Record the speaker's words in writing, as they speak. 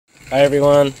Hi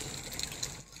everyone,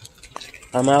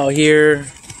 I'm out here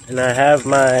and I have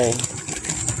my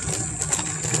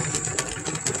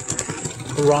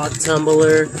rock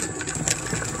tumbler.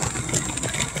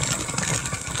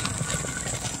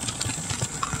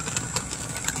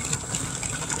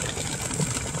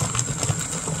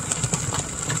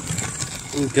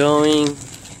 I'm going.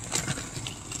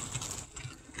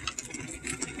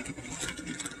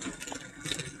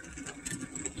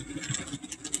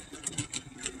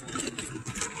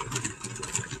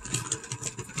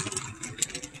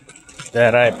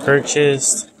 That I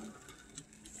purchased.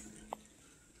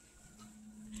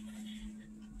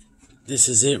 This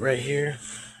is it right here.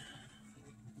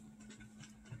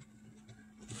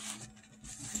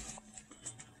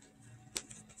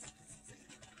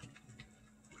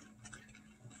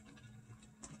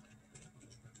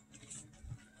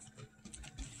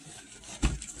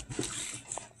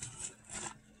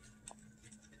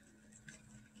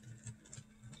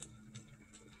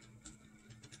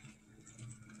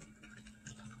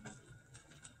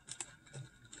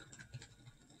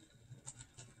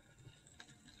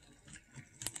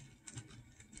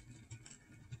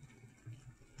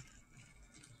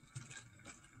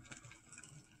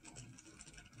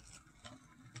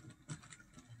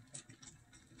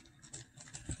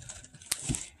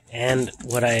 And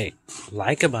what I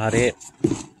like about it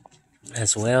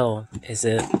as well is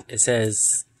it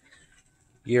says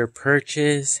your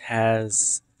purchase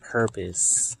has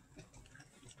purpose.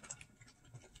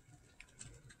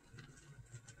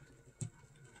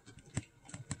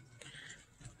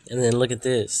 And then look at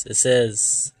this. It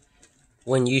says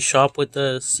when you shop with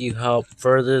us, you help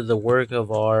further the work of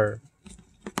our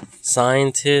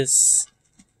scientists,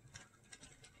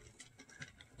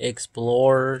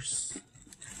 explorers,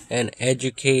 and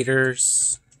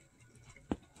educators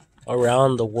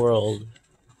around the world.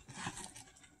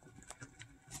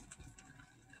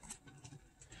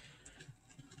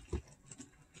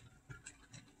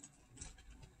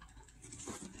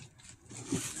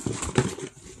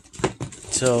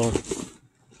 So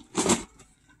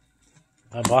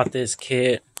I bought this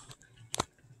kit.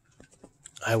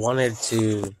 I wanted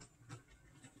to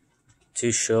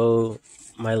show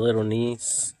my little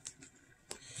niece.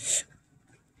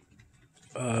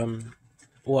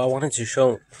 Well, I wanted to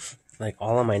show like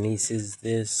all of my nieces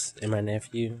this and my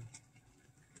nephew.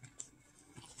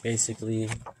 Basically,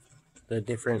 the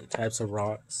different types of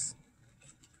rocks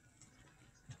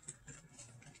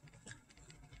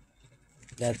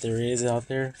that there is out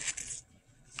there.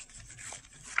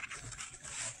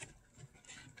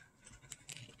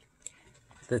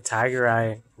 The tiger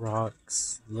eye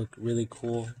rocks look really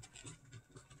cool.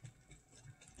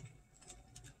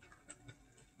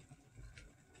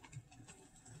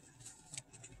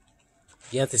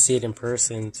 You have to see it in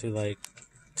person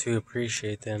to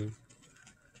appreciate them.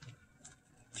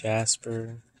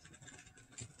 Jasper.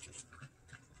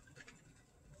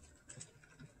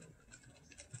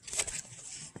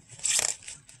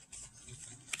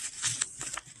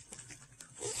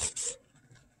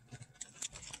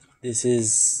 This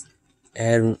is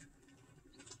an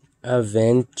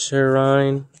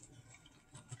aventurine.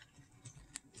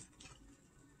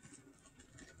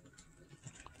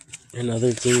 And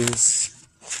other things.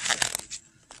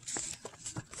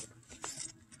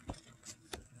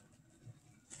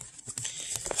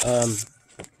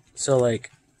 So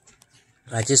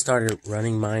I just started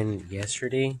running mine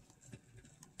yesterday.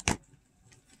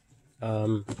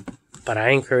 But I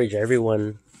encourage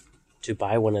everyone to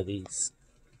buy one of these.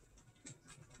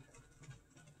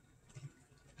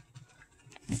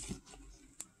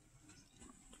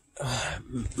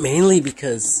 Mainly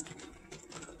because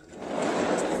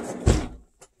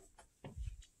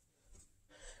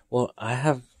I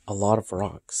have a lot of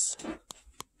rocks.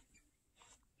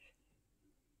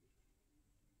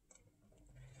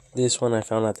 This one I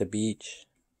found at the beach.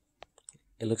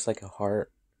 It looks like a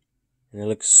heart. And it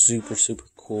looks super, super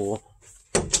cool.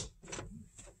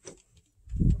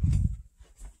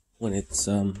 When it's,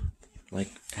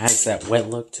 has that wet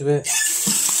look to it.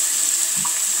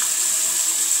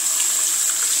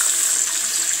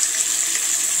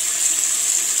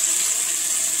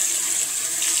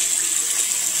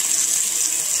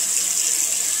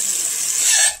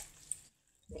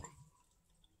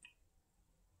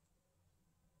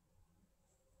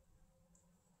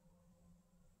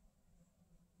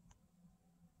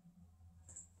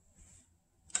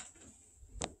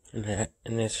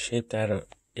 And it's shaped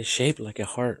like a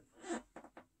heart.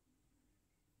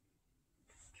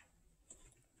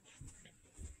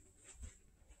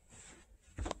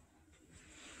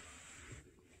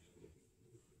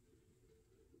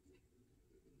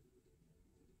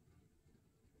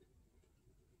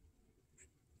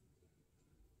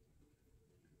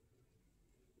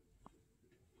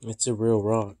 It's a real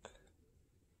rock.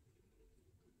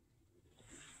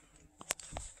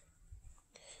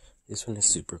 This one is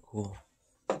super cool.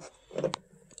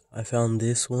 I found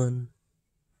this one.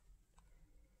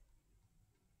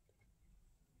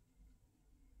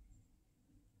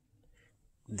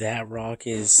 That rock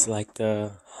is like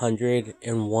the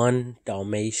 101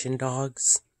 Dalmatian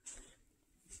dogs.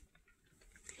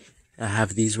 I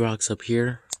have these rocks up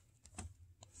here.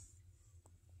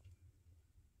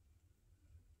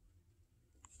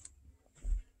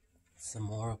 Some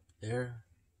more up there.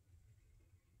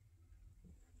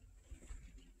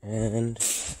 And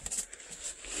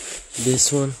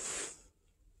this one.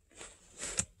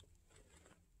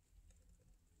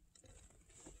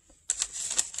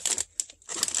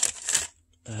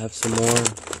 I have some more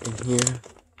in here.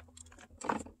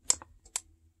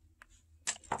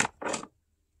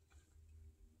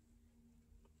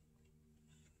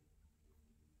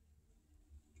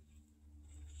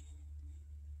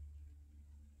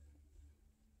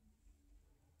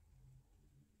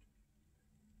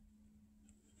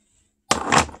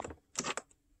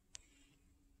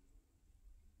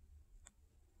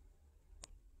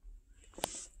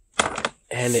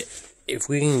 And if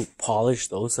we can polish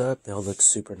those up, they'll look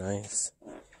super nice.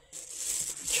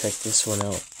 Check this one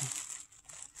out.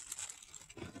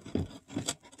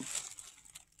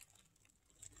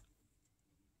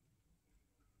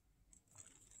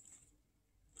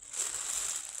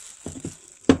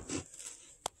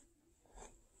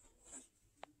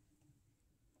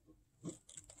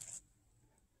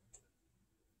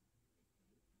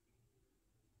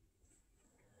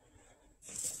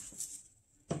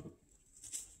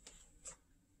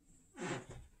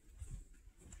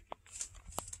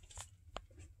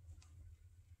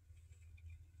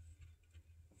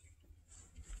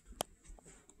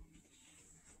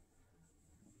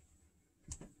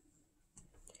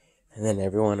 And then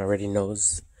everyone already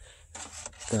knows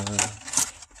the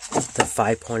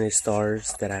 5-pointed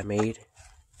stars that I made.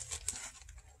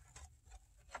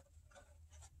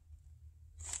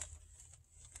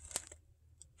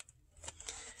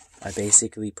 I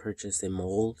basically purchased a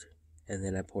mold and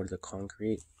then I poured the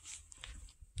concrete.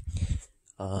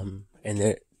 And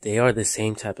they are the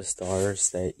same type of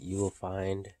stars that you will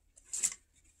find,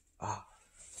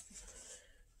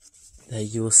 that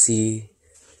you will see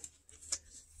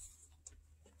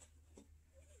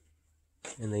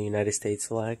in the United States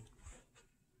flag.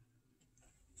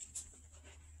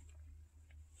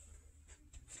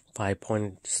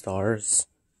 Five-pointed stars.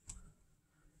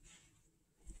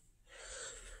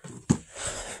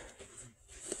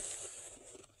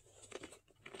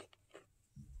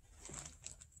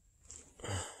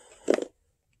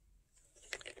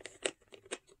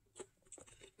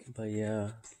 But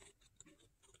yeah.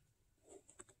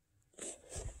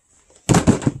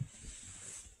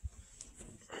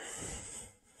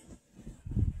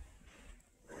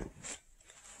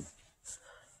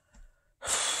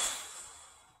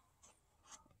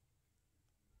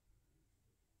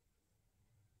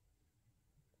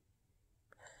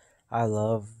 I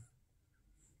love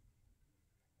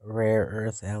rare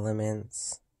earth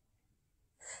elements.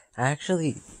 I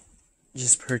actually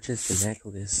just purchased the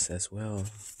necklace as well,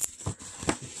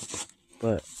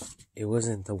 but it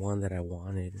wasn't the one that I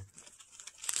wanted.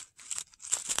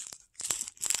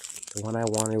 The one I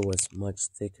wanted was much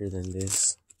thicker than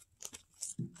this.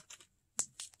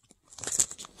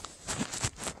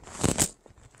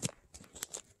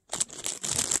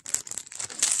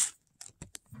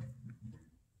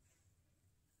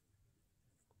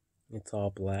 It's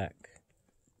all black.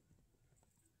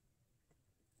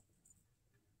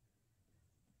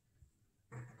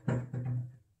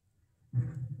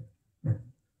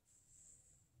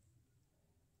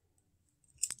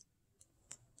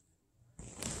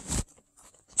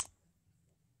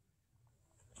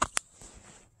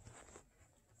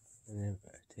 And then if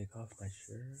I take off my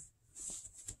shirt,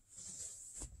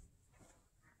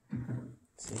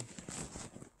 see,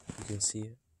 you can see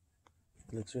it.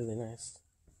 It looks really nice.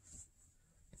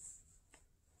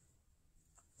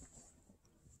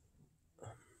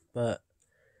 But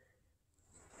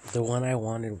the one I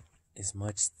wanted is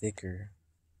much thicker,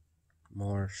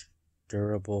 more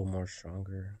durable, more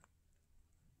stronger.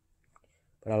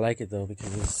 But I like it though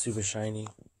because it's super shiny.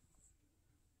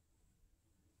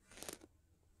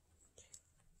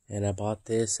 And I bought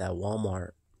this at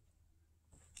Walmart.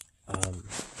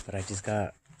 But I just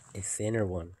got a thinner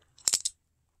one.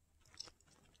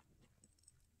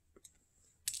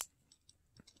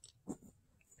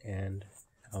 And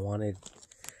I want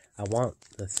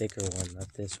the thicker one,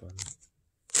 not this one.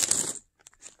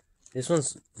 This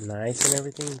one's nice and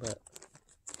everything, but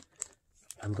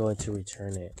I'm going to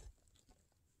return it.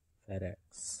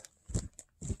 FedEx.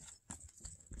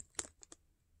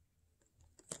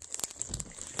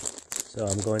 So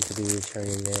I'm going to be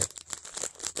returning it.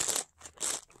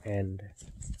 And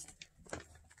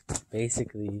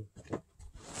basically,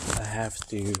 I have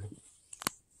to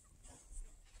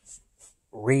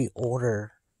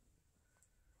reorder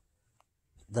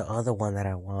the other one that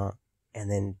I want, and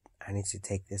then I need to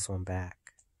take this one back.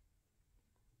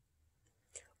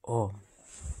 Oh,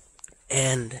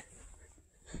 and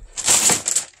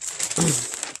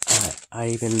I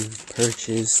even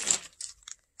purchased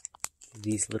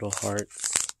these little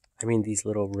hearts. I mean, these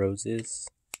little roses.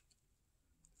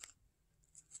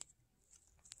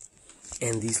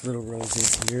 And these little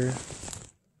roses here,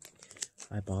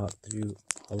 I bought through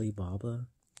Alibaba.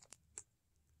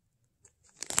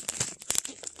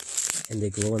 And they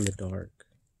glow in the dark.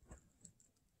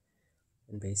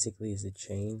 And basically it's a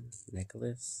chain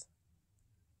necklace.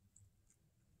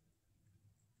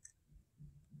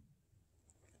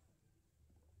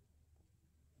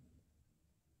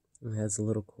 It has a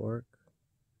little cork.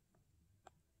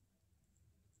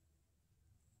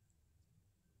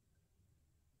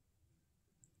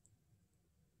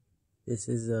 This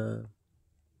is a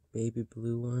baby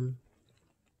blue one.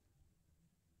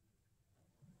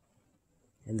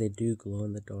 And they do glow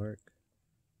in the dark.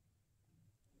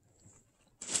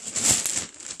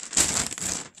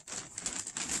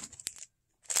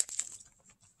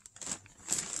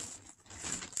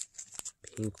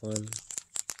 Pink one.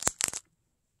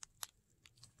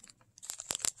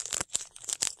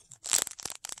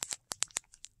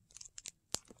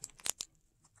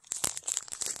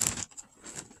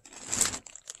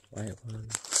 White one.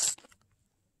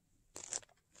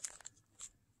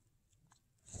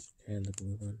 And the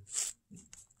blue one.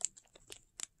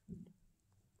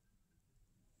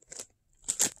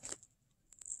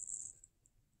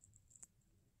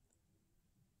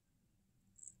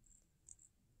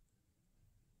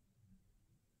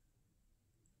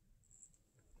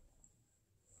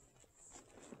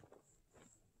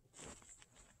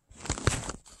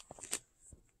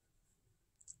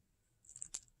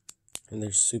 And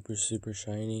they're super, super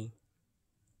shiny.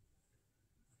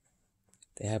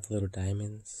 They have little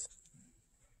diamonds.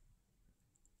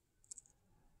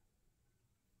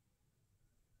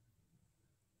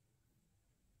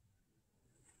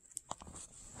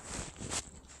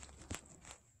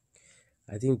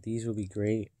 I think these will be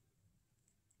great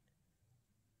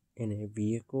in a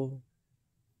vehicle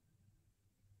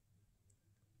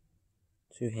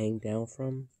to hang down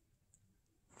from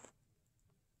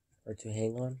or to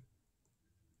hang on.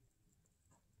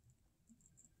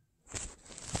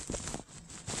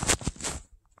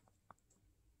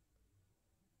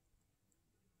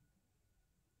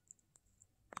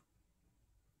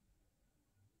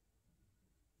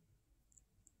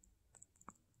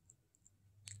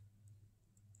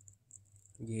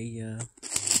 Yeah.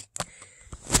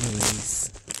 Anyways,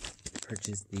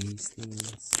 purchase these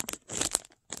things.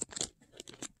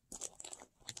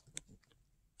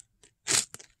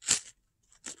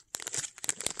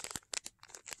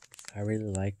 I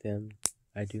really like them.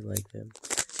 I do like them.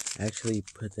 I actually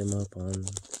put them up on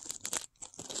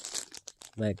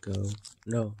Let Go.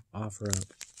 No, Offer Up.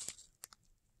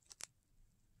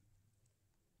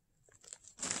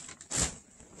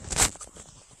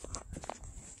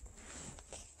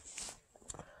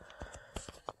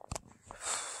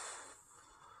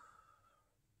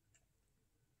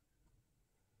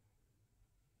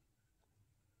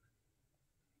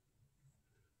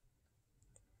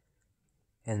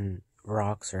 And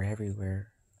rocks are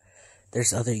everywhere.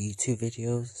 There's other YouTube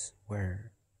videos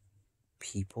where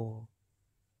people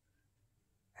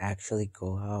actually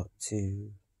go out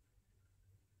to...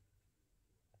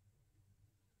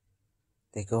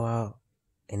 They go out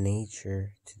in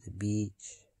nature, to the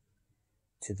beach,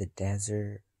 to the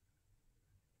desert.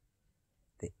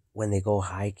 When they go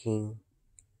hiking,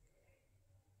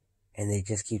 and they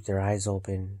just keep their eyes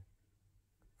open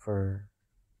for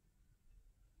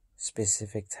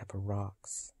specific type of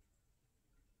rocks.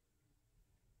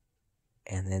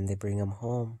 And then they bring them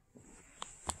home.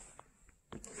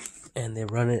 And they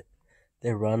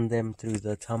run them through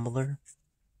the tumbler.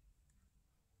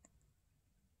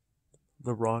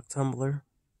 The rock tumbler.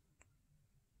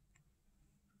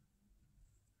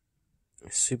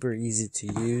 It's super easy to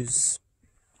use.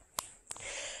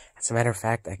 As a matter of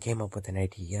fact, I came up with an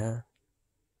idea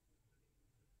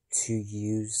to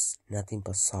use nothing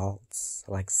but salts,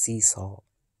 like sea salt.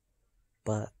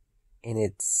 But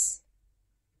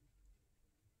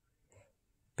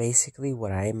basically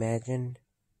what I imagined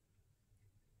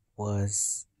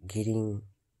was getting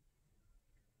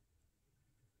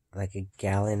like a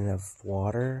gallon of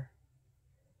water,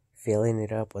 filling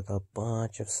it up with a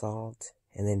bunch of salt,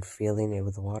 and then filling it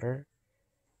with water.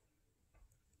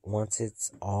 Once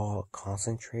it's all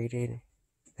concentrated,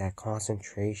 that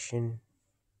concentrated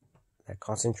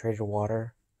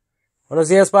water. Buenos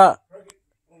dias, pa.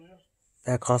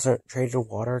 That concentrated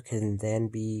water can then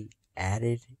be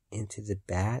added into the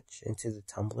batch, into the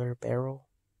tumbler barrel,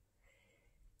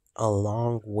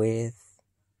 along with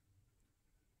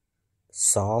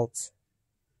salt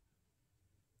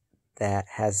that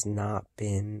has not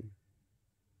been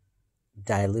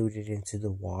diluted into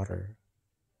the water.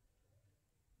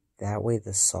 That way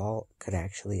the salt could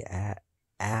actually act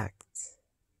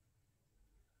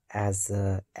as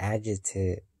the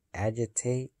agitate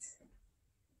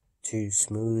to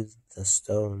smooth the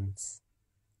stones,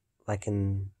 like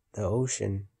in the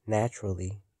ocean,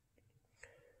 naturally,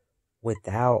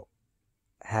 without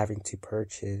having to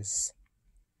purchase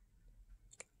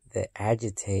the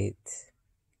agitate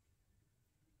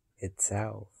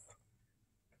itself.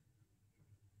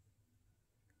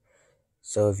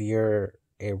 So if you're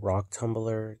a rock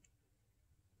tumbler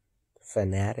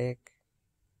fanatic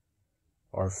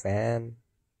or fan,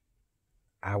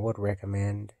 I would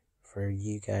recommend for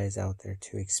you guys out there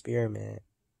to experiment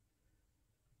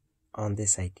on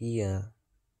this idea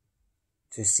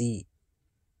to see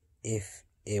if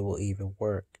it will even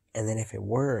work. And then if it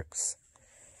works,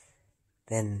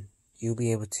 then you'll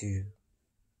be able to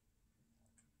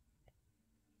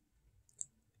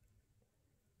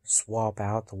swap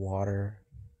out the water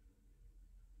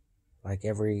like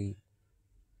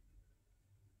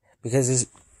because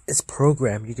it's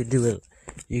programmed. You could do it,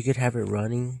 you could have it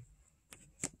running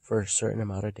for a certain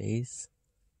amount of days.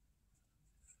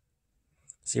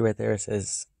 See right there, it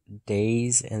says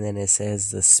days, and then it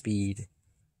says the speed.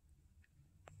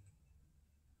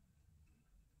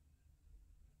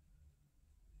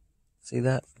 See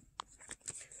that?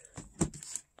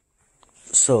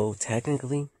 So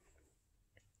technically,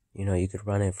 you could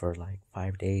run it for like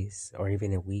 5 days or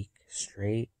even a week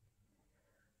straight.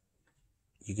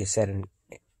 You could set an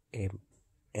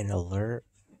alert,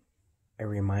 a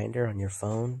reminder on your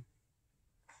phone,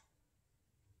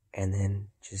 and then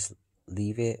just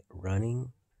leave it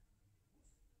running.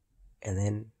 And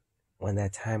then when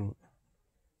that time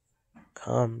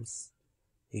comes,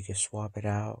 you can swap it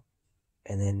out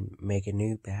and then make a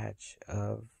new batch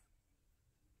of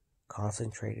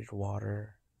concentrated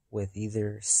water with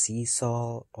either sea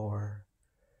salt or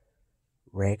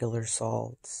regular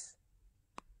salt.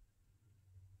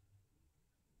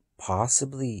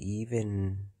 Possibly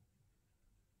even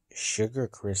sugar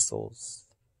crystals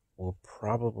will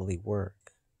probably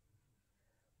work,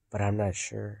 but I'm not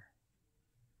sure.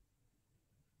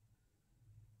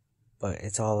 But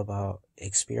it's all about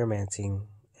experimenting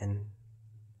and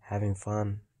having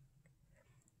fun.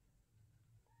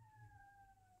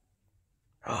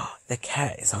 Oh, the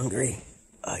cat is hungry.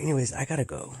 Anyways, I gotta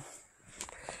go.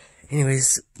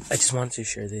 Anyways, I just wanted to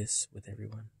share this with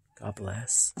everyone. God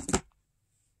bless.